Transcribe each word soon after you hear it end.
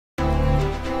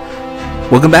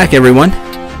Welcome back, everyone.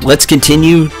 Let's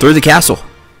continue through the castle.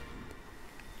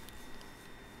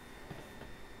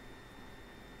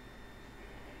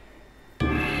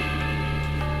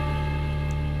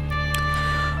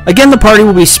 Again, the party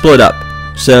will be split up.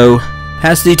 So,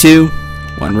 capacity 2,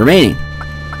 1 remaining.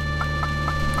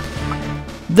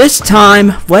 This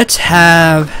time, let's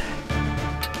have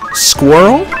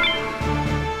Squirrel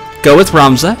go with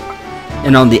Ramza.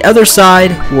 And on the other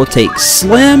side, we'll take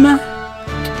Slim,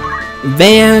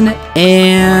 Van,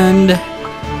 and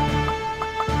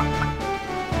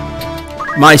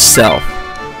myself.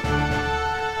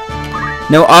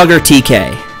 No Augur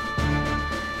TK.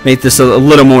 Make this a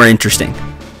little more interesting.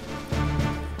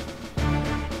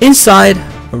 Inside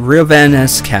Rio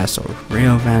Venice Castle.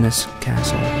 Rio Venice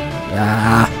Castle.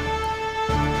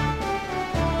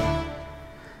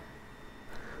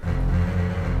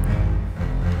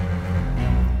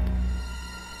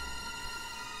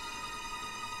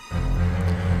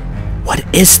 What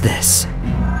is this?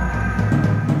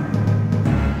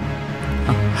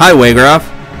 Oh, hi, Wiegraf.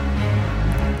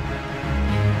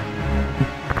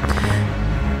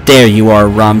 There you are,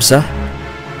 Ramza.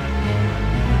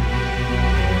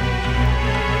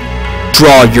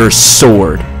 Draw your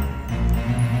sword.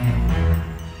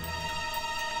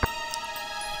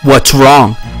 What's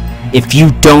wrong? If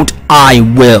you don't, I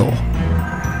will.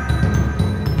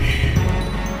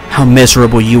 How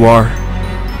miserable you are.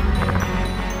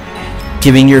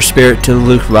 Giving your spirit to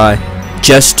Ogherwin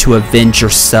just to avenge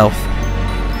yourself.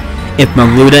 If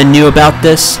Maluda knew about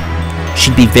this,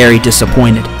 she'd be very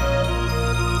disappointed.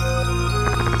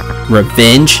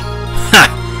 Revenge?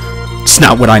 Ha! It's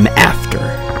not what I'm after.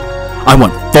 I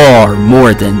want far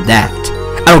more than that.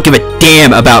 I don't give a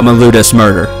damn about Maluda's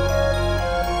murder.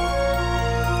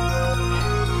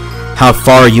 How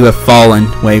far you have fallen,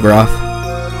 Wiegraf.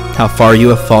 How far you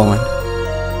have fallen.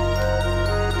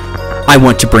 I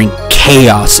want to bring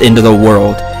chaos into the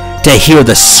world, to hear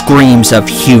the screams of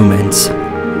humans.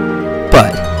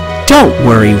 But don't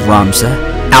worry, Ramza.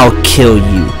 I'll kill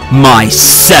you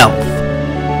myself.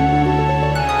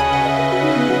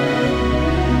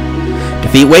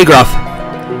 Defeat Wiegraf.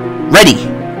 Ready.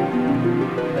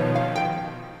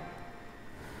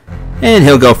 And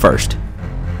he'll go first.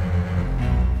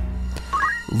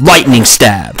 Lightning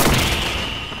stab.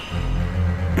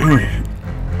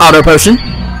 Auto potion.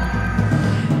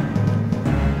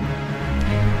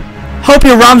 Hope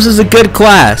your Ramza's a good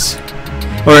class.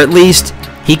 Or at least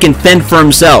he can fend for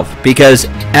himself. Because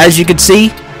as you can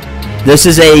see, this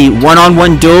is a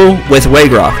one-on-one duel with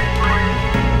Wiegraf.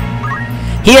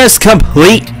 He has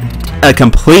a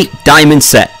complete diamond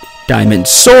set. Diamond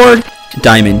sword,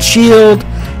 diamond shield,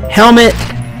 helmet,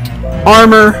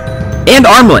 armor, and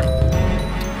armlet.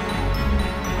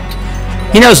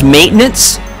 He knows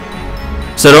maintenance,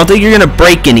 so don't think you're going to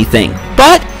break anything.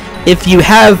 But if you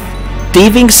have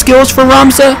thieving skills for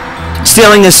Ramza,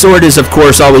 stealing his sword is of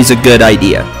course always a good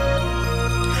idea.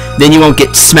 Then you won't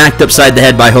get smacked upside the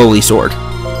head by Holy Sword.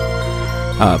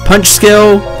 Punch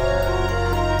skill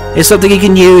is something he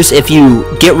can use. If you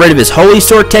get rid of his Holy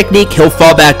Sword technique, he'll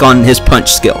fall back on his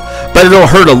punch skill, but it'll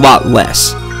hurt a lot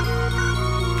less.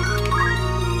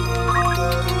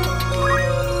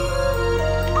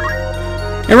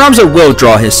 And Ramza will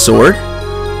draw his sword.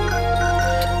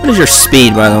 What is your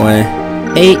speed, by the way?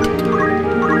 8.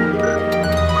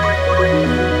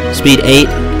 Speed 8.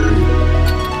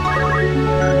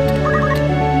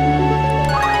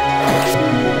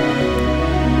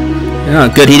 Oh,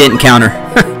 good he didn't counter.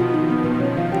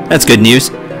 That's good news.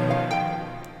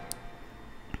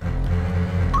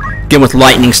 Again with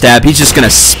lightning stab, he's just gonna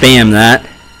spam that.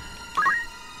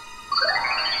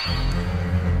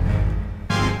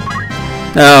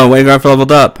 Oh, Wiegraf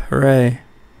leveled up. Hooray.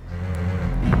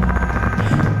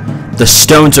 The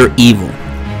stones are evil.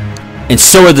 And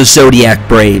so are the Zodiac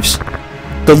Braves.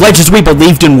 The legends we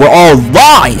believed in were all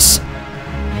lies!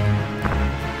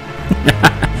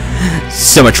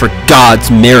 So much for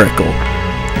God's miracle.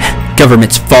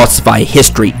 Governments falsify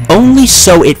history only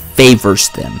so it favors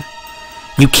them.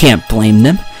 You can't blame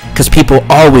them, because people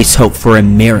always hope for a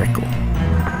miracle.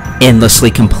 Endlessly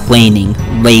complaining,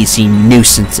 lazy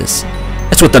nuisances.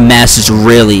 That's what the masses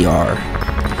really are.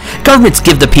 Governments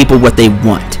give the people what they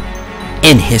want,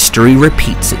 and history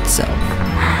repeats itself.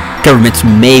 Governments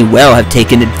may well have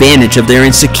taken advantage of their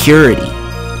insecurity.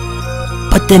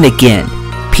 But then again,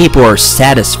 people are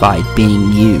satisfied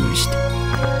being used.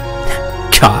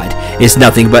 God is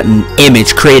nothing but an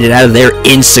image created out of their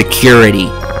insecurity.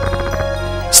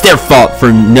 It's their fault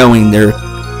for knowing they're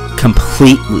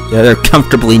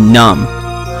comfortably numb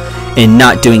and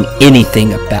not doing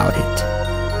anything about it.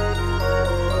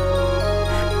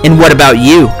 And what about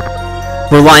you?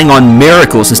 relying on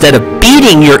miracles instead of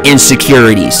beating your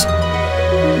insecurities.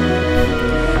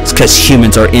 It's because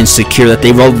humans are insecure that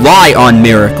they rely on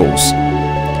miracles.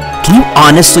 Can you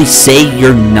honestly say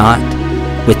you're not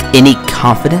with any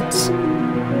confidence?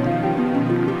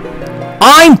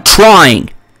 I'm trying!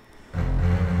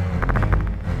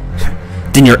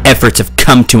 Then your efforts have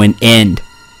come to an end.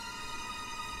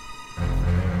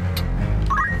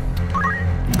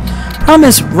 Problem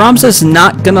is, Ramza's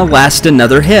not gonna last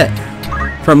another hit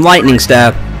from lightning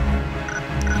stab,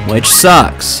 which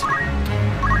sucks.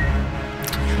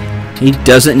 He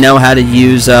doesn't know how to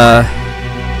use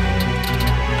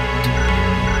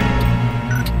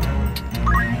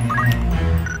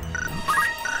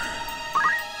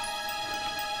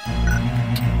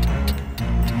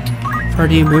How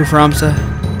do you move, Ramza?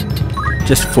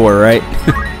 Just 4, right?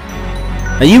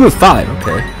 Now you move 5,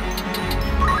 okay.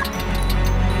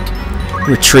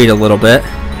 Retreat a little bit.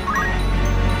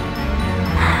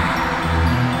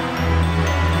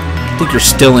 I think you're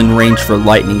still in range for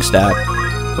lightning stab,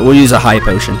 but we'll use a high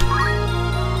potion.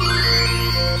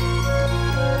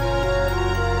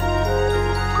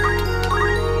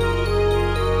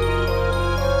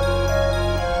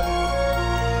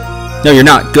 No, you're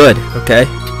not. Good. Okay.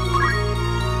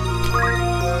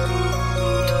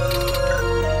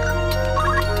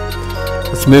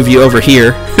 Let's move you over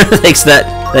here. Thanks that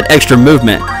extra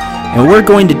movement. And we're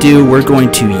going to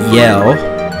yell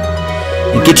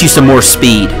and get you some more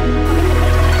speed.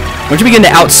 Once you begin to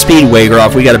outspeed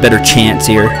Wiegraf, we got a better chance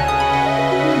here.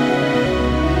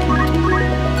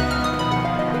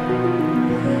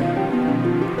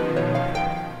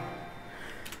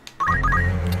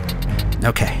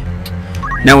 Okay.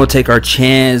 Now we'll take our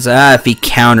chance. If he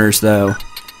counters, though.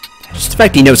 Just the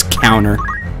fact he knows counter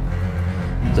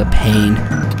is a pain.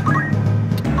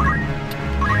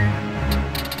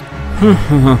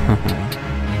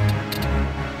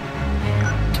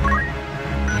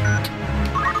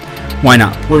 Why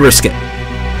not? We'll risk it.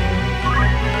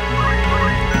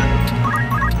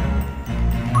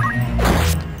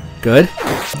 Good.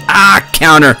 Ah,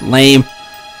 counter. Lame.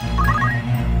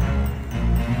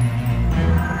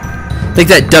 I think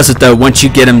that does it, though, once you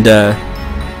get him to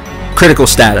critical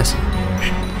status.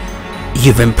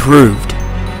 You've improved.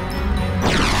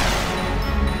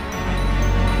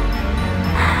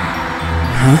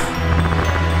 Huh?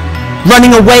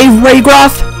 Running away,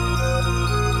 Wiegraf?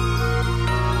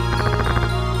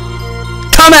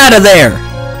 Come out of there!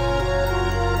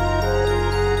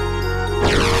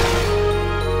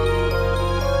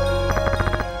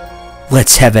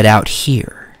 Let's have it out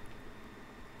here.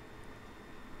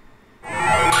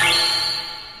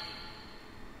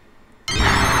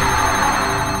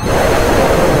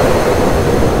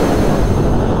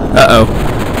 Uh-oh.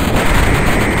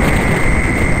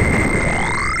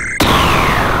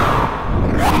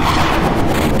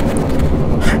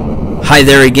 Hi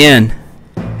there again.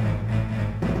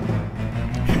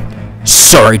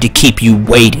 Sorry to keep you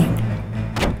waiting.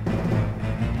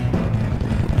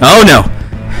 Oh no!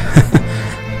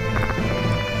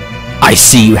 I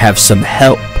see you have some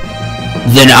help.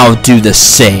 Then I'll do the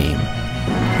same.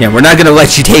 Yeah, we're not gonna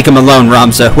let you take him alone,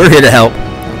 Ramza. We're here to help.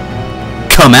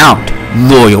 Come out,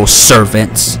 loyal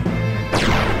servants.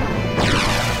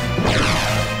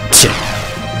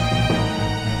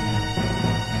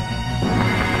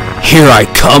 Here I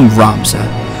come, Ramza.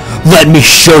 Let me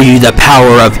show you the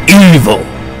power of evil.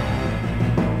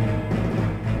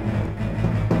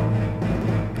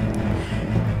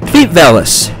 Defeat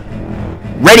Velis.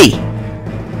 Ready.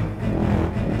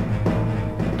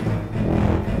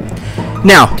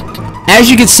 Now, as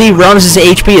you can see, Ramza's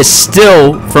HP is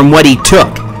still from what he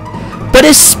took, but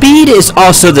his speed is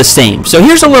also the same. So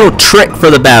here's a little trick for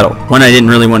the battle, one I didn't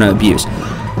really want to abuse.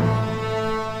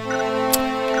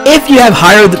 If you have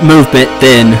higher movement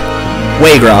than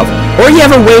Wiegraf, or you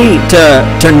have a way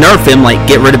to nerf him, like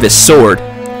get rid of his sword,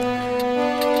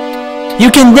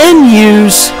 you can then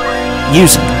use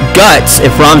Guts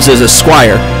if Ramza is a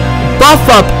Squire. Buff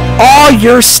up all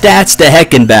your stats to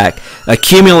heck and back.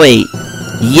 Accumulate.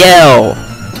 Yell.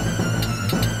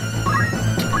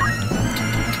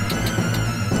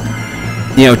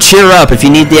 You know, cheer up if you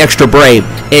need the extra brave.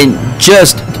 And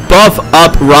just buff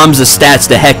up Ramza's stats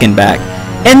to heck and back.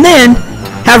 And then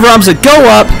have Ramza go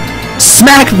up,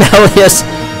 smack Velius,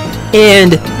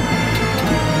 and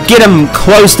get him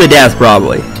close to death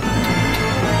probably.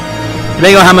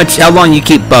 Depending on how long you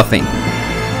keep buffing.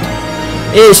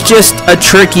 It's just a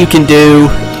trick you can do.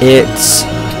 It's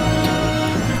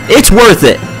worth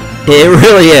it. It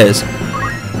really is.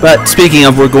 But speaking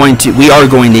of, we are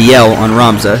going to yell on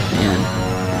Ramza. And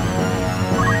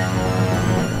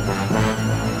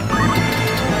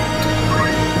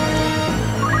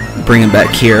bring him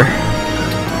back here.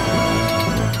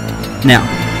 Now,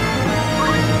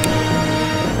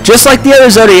 just like the other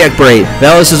Zodiac Brave,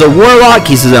 Velis is a warlock,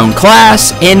 he's his own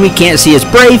class, and we can't see his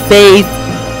brave faith,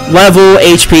 level,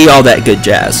 HP, all that good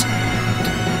jazz.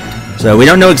 So we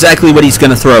don't know exactly what he's going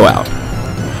to throw out.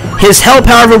 His help,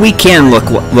 however, we can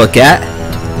look at.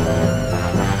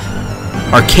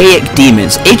 Archaic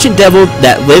demons, ancient devil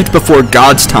that lived before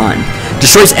God's time.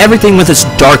 Destroys everything with its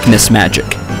darkness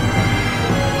magic.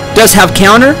 Does have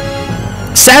counter.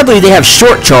 Sadly, they have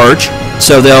short charge,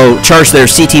 so they'll charge their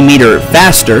CT meter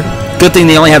faster. Good thing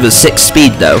they only have a 6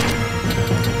 speed, though.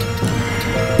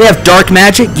 They have dark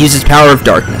magic, uses power of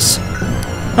darkness.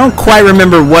 I don't quite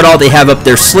remember what all they have up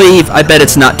their sleeve. I bet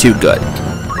it's not too good.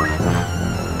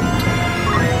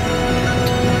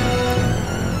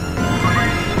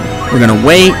 We're gonna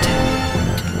wait.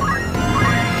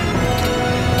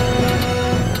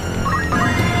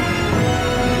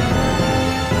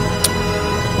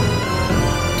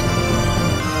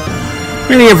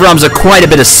 We're gonna give Ramza quite a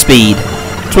bit of speed.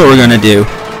 That's what we're gonna do.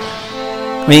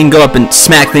 We can go up and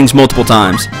smack things multiple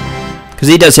times, because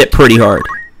he does hit pretty hard.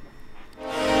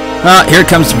 Here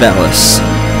comes Velis.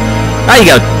 You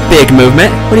got big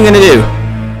movement. What are you gonna do?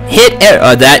 Hit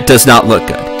that does not look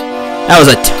good. That was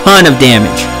a ton of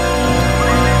damage.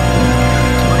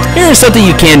 Here's something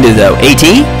you can do though. AT?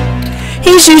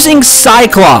 He's using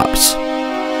Cyclops.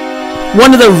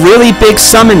 One of the really big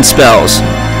summon spells.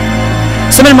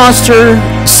 Summon monster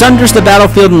sunders the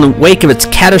battlefield in the wake of its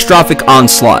catastrophic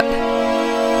onslaught.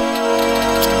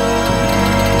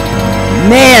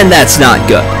 Man, that's not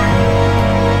good.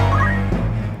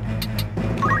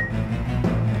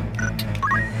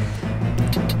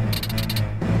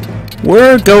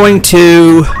 We're going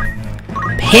to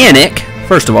panic,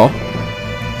 first of all.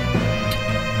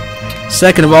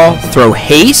 Second of all, throw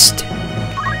haste.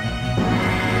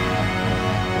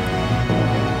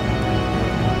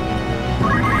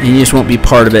 And you just won't be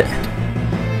part of it.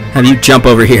 Have you jump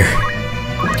over here.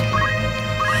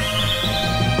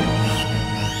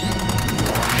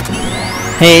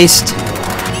 Haste.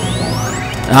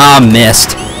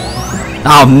 Missed.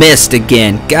 Missed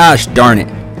again. Gosh darn it.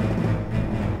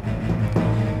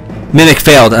 Mimic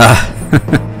failed.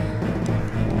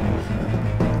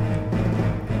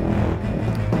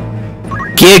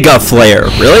 Giga Flare,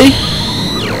 really?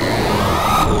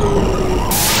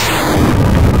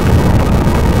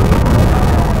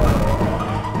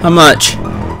 How much?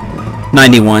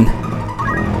 91.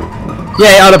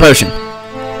 Yay, auto potion.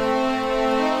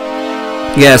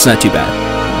 Yeah, it's not too bad.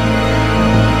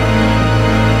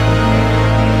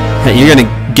 Hey, you're gonna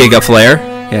Giga Flare.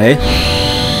 Okay.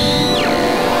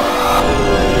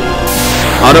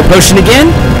 Auto potion again?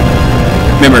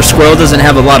 Remember, Squirrel doesn't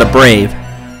have a lot of brave.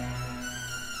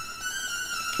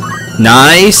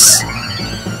 Nice.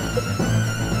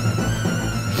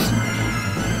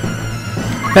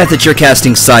 The fact that you're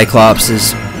casting Cyclops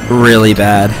is really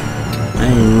bad.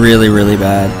 Really, really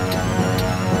bad.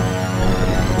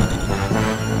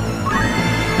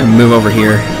 And move over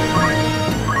here.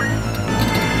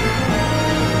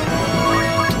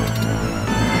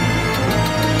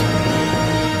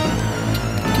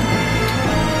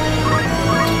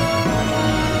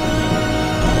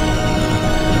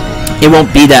 It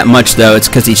won't be that much though, it's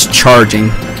because he's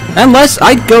charging. Unless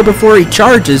I go before he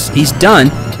charges, he's done.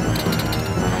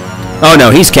 Oh no,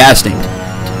 he's casting.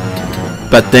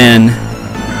 But then,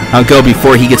 I'll go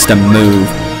before he gets to move.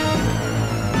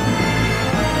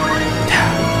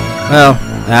 Well,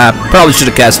 probably should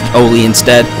have cast Oli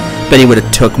instead. Bet he would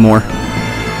have took more.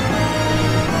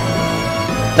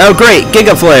 Oh great,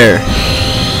 Giga Flare!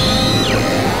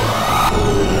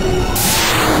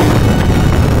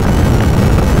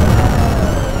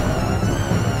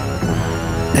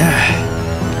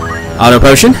 Auto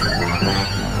potion.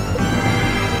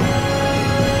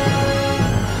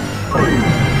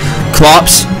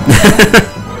 Clops.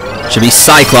 Should be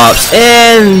Cyclops.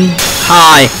 And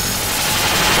high.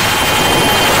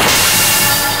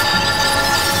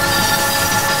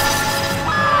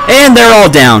 And they're all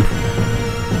down.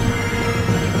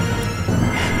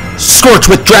 Scorch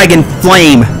with Dragon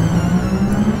Flame.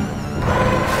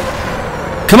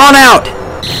 Come on out.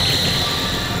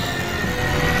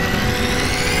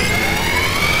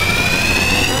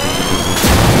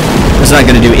 It's not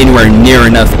going to do anywhere near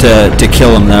enough to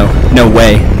kill him, though. No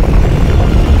way.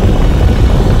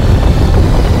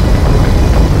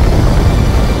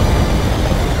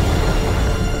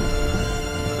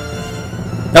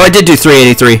 Oh, I did do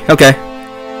 383. Okay.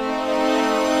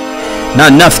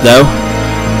 Not enough, though.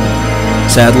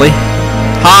 Sadly.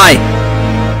 Hi!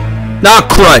 Nah,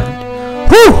 crud!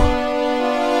 Whew!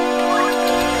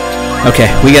 Okay,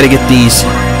 we gotta get these.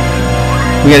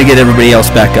 We gotta get everybody else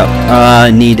back up.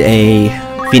 Need a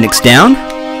Phoenix down.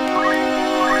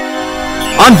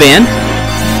 On Van.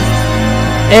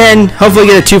 And hopefully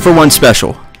get a 2-for-1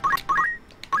 special.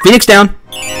 Phoenix down.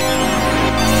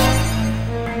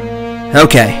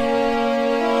 Okay.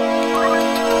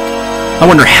 I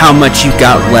wonder how much you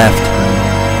got left.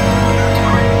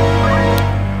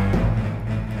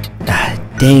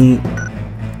 Dang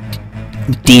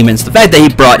demons. The fact that he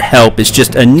brought help is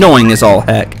just annoying as all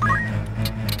heck.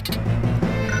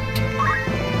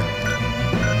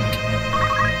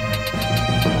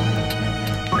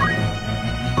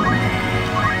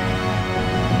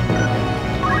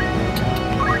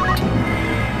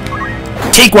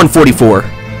 Take 144.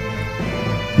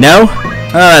 No?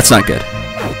 That's not good.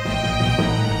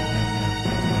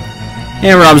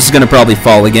 And Ramza is going to probably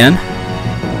fall again.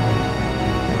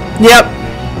 Yep.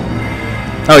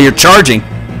 Oh, you're charging.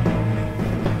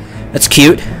 That's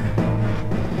cute.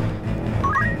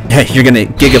 Hey, you're going to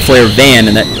Giga Flare Van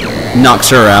and that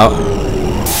knocks her out.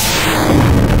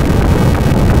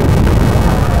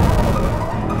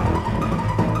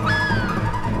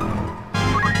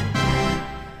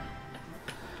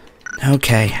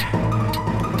 Okay.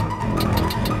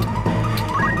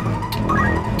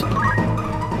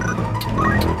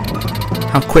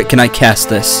 How quick can I cast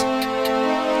this?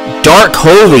 Dark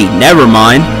Holy, never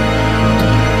mind.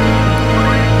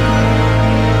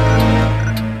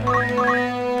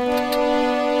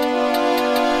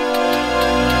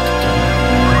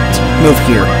 Move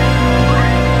here.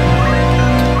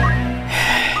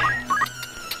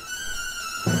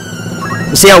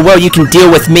 Let's see how well you can deal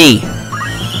with me.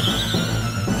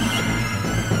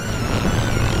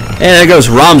 And there goes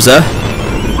Ramza.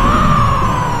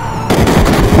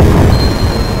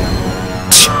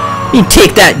 You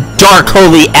take that Dark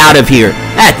Holy out of here.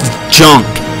 That's junk.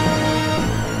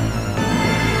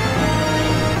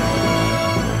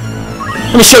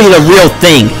 Let me show you the real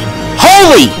thing.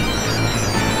 Holy!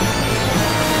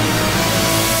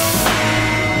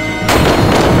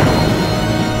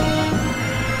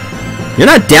 You're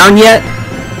not down yet?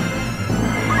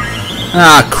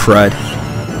 Ah, crud.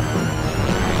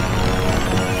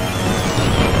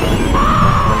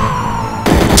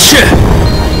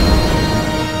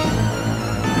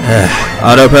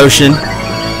 Auto potion.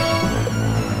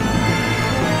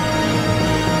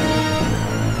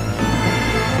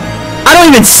 I don't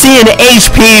even see an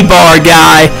HP bar,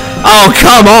 guy. Oh,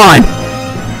 come on.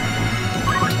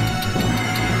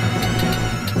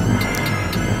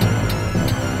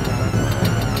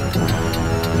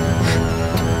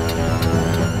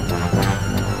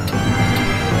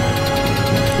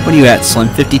 What are you at, Slim?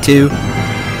 52?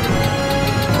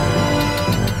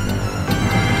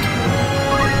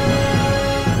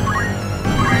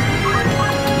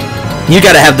 You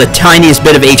gotta have the tiniest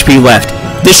bit of HP left.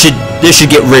 This should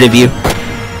get rid of you.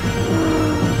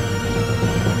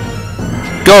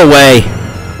 Go away.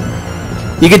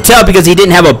 You can tell because he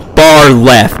didn't have a bar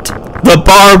left. The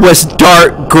bar was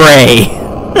dark gray.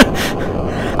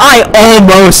 I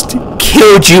almost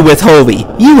killed you with Holy.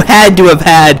 You had to have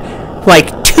had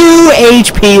like 2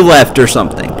 HP left or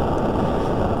something.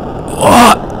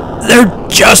 Oh, they're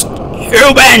just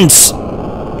humans.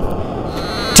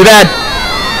 Too bad.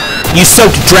 You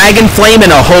soaked Dragon Flame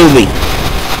in a Holy.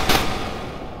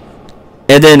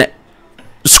 And then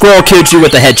Squirrel killed you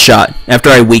with a headshot after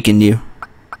I weakened you.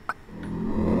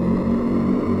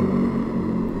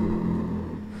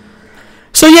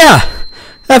 So yeah,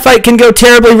 that fight can go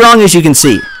terribly wrong, as you can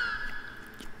see.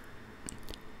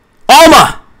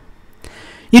 Alma!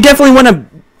 You definitely want to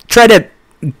try to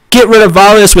get rid of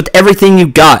Valius with everything you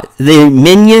got. The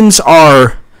minions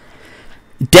are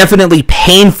definitely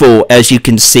painful, as you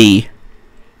can see.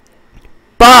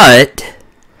 But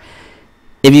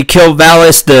if you kill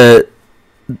Valius, the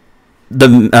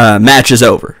match is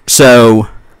over. So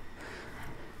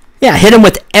yeah, hit him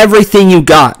with everything you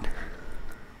got.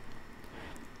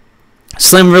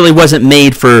 Slim really wasn't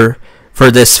made for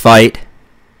this fight.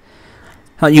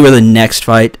 Thought you were the next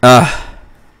fight.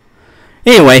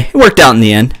 Anyway, it worked out in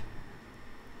the end.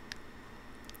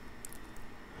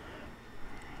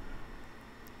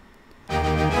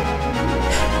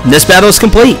 This battle is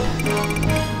complete.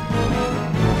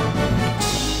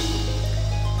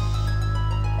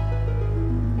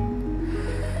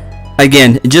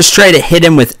 Again, just try to hit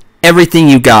him with everything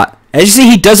you got. As you see,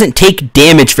 he doesn't take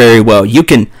damage very well. You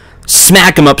can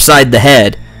smack him upside the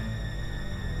head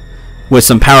with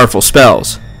some powerful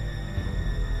spells.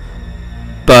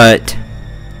 But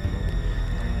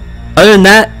other than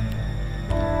that,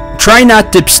 try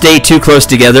not to stay too close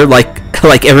together like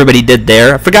everybody did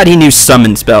there. I forgot he knew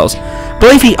summon spells.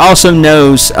 believe he also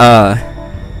knows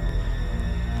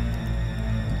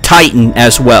Titan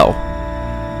as well.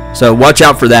 So watch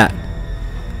out for that.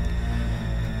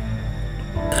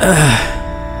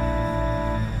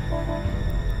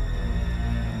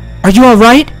 Are you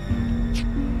alright?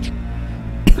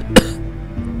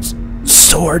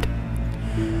 Sword.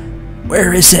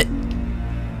 Where is it?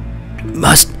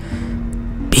 Must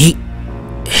be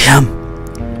him.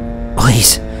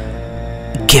 Please,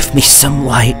 give me some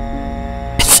light.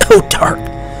 It's so dark.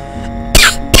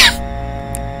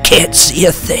 Can't see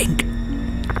a thing.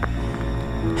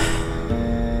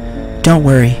 Don't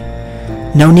worry.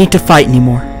 No need to fight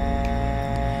anymore.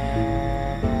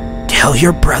 Tell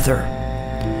your brother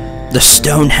the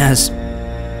stone has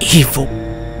evil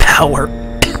power.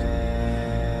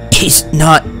 He's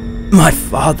not my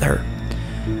father.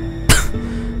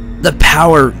 The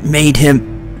power made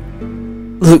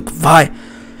him look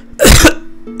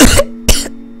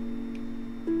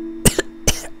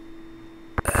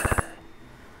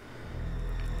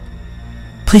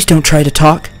Please don't try to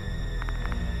talk.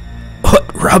 What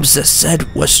Ramza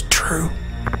said was true.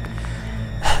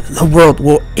 The world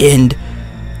will end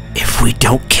if we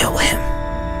don't kill him.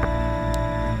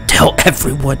 Tell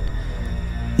everyone,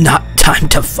 not time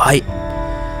to fight.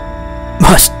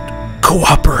 Must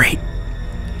cooperate.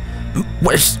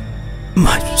 Where's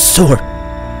my sword?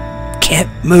 Can't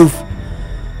move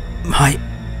my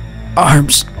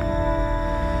arms.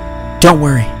 Don't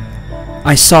worry.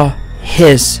 I saw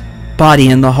his body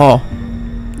in the hall.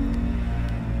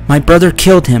 My brother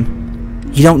killed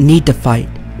him. You don't need to fight.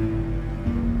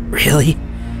 Really?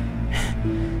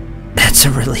 That's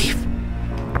a relief.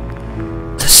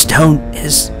 The stone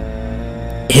is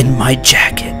in my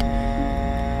jacket.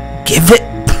 Give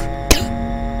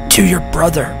it to your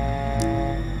brother.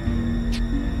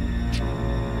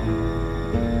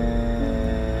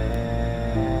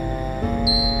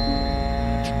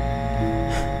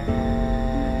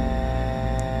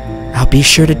 I'll be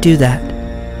sure to do that.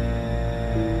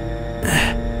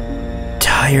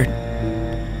 Tired.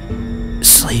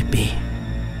 Sleepy.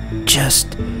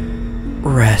 Just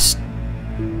rest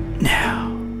now.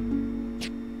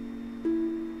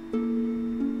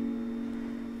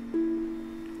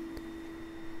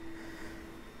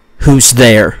 Who's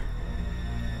there?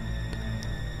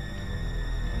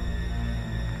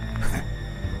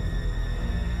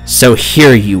 So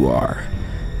here you are.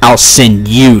 I'll send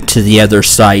you to the other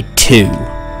side too.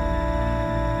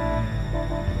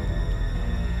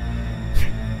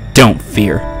 Don't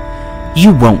fear.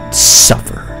 You won't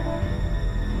suffer.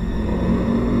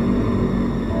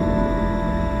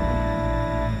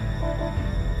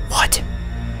 What?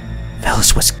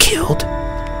 Velis was killed?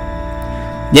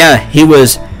 Yeah, he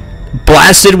was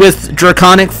blasted with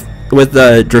draconic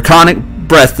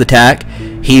breath attack.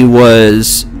 He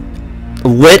was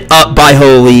lit up by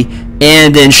Holy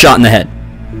and then shot in the head.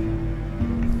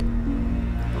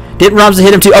 Didn't Ramza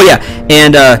hit him too? Oh yeah,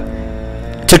 and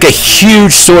took a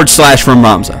huge sword slash from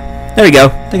Ramza. There we go.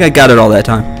 I think I got it all that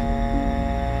time.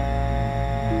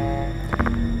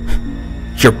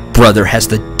 Your brother has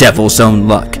the devil's own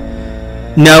luck.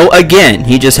 No, again,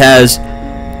 he just has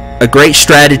a great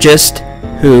strategist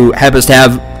who happens to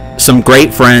have some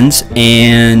great friends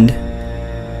and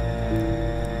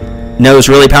knows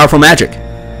really powerful magic.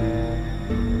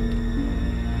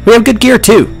 We have good gear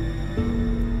too.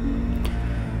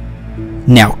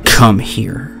 Now come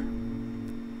here.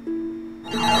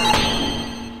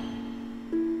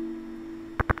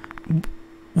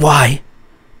 Why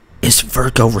is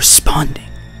Virgo responding?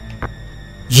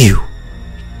 You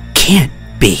can't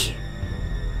be.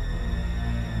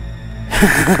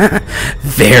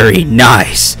 Very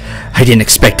nice. I didn't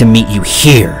expect to meet you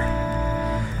here.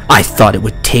 I thought it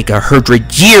would take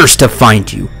 100 years to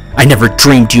find you. I never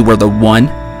dreamed you were the one.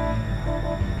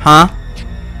 Huh?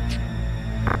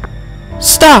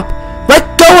 Stop!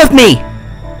 Let go of me!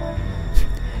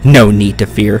 No need to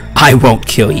fear. I won't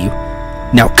kill you.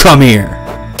 Now come here.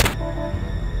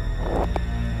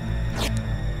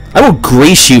 I will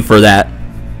grease you for that,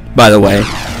 by the way.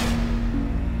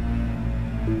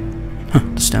 Huh,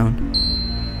 the stone.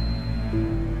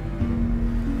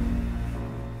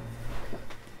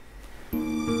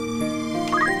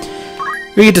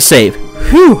 We get to save.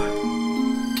 Whew!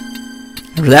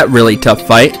 After that really tough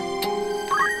fight.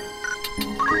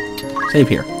 Save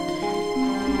here.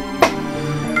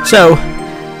 So,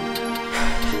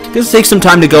 this takes some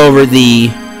time to go over the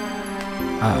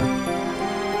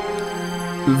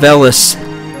Velis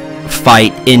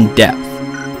fight in depth.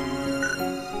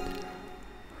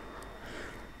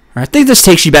 I think this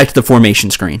takes you back to the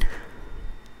formation screen.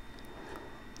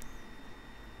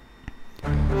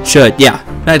 Should, yeah.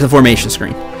 Back to the formation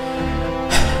screen.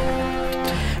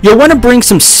 You'll want to bring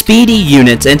some speedy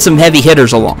units and some heavy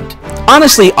hitters along.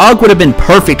 Honestly, Og would have been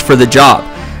perfect for the job.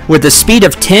 With a speed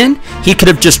of 10, he could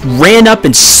have just ran up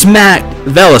and smacked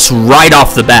Velis right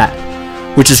off the bat,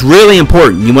 which is really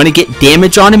important. You want to get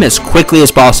damage on him as quickly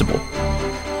as possible.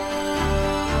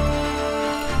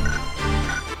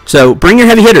 So, bring your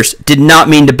heavy hitters. Did not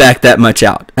mean to back that much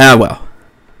out. Ah, well.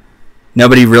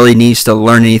 Nobody really needs to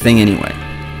learn anything anyway.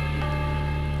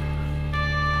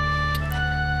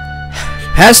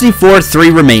 Capacity 4, 3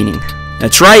 remaining.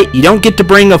 That's right, you don't get to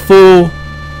bring a full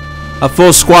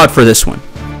squad for this one.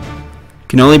 You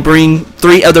can only bring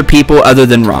 3 other people other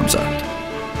than Ramza.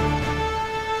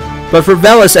 But for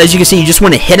Velis, as you can see, you just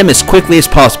want to hit him as quickly as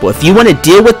possible. If you want to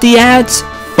deal with the ads,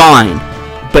 fine.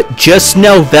 But just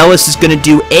know Velis is going to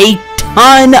do a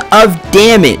ton of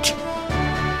damage.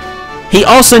 He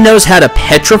also knows how to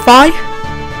petrify,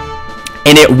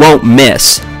 and it won't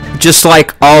miss. Just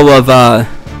like all of,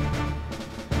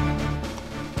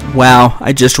 wow,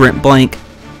 I just went blank.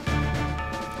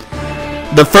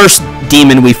 The first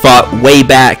demon we fought way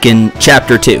back in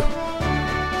Chapter 2.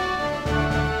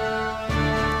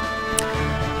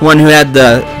 One who had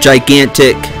the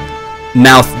gigantic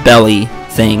mouth belly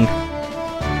thing.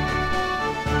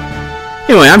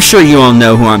 Anyway, I'm sure you all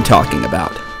know who I'm talking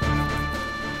about.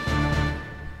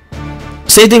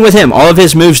 Same thing with him. All of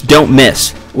his moves don't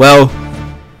miss. Well,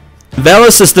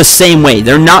 Velis is the same way.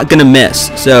 They're not going to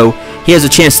miss. So, he has a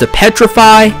chance to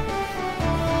petrify.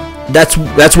 That's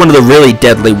one of the really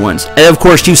deadly ones. And of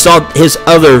course, you saw his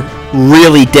other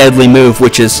really deadly move,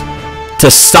 which is to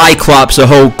Cyclops a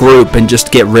whole group and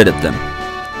just get rid of them.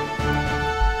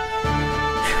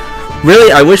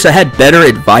 Really, I wish I had better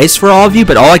advice for all of you,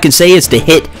 but all I can say is to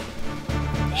hit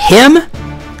him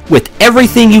with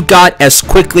everything you got as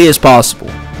quickly as possible.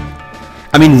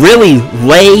 I mean, really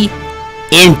lay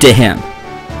into him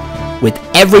with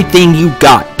everything you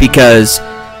got, because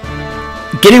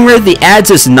getting rid of the ads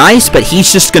is nice, but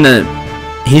he's just gonna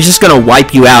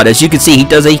wipe you out. As you can see, he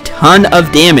does a ton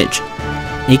of damage.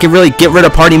 He can really get rid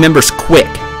of party members quick.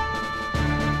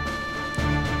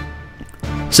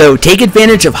 So take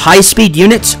advantage of high-speed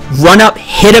units, run up,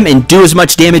 hit them, and do as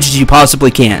much damage as you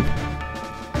possibly can.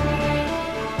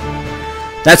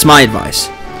 That's my advice.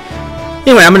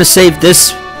 Anyway, I'm going to save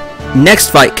this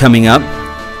next fight coming up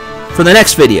for the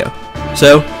next video.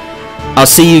 So, I'll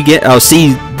see you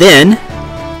then.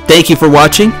 Thank you for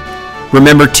watching.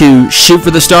 Remember to shoot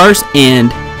for the stars, and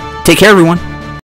take care, everyone.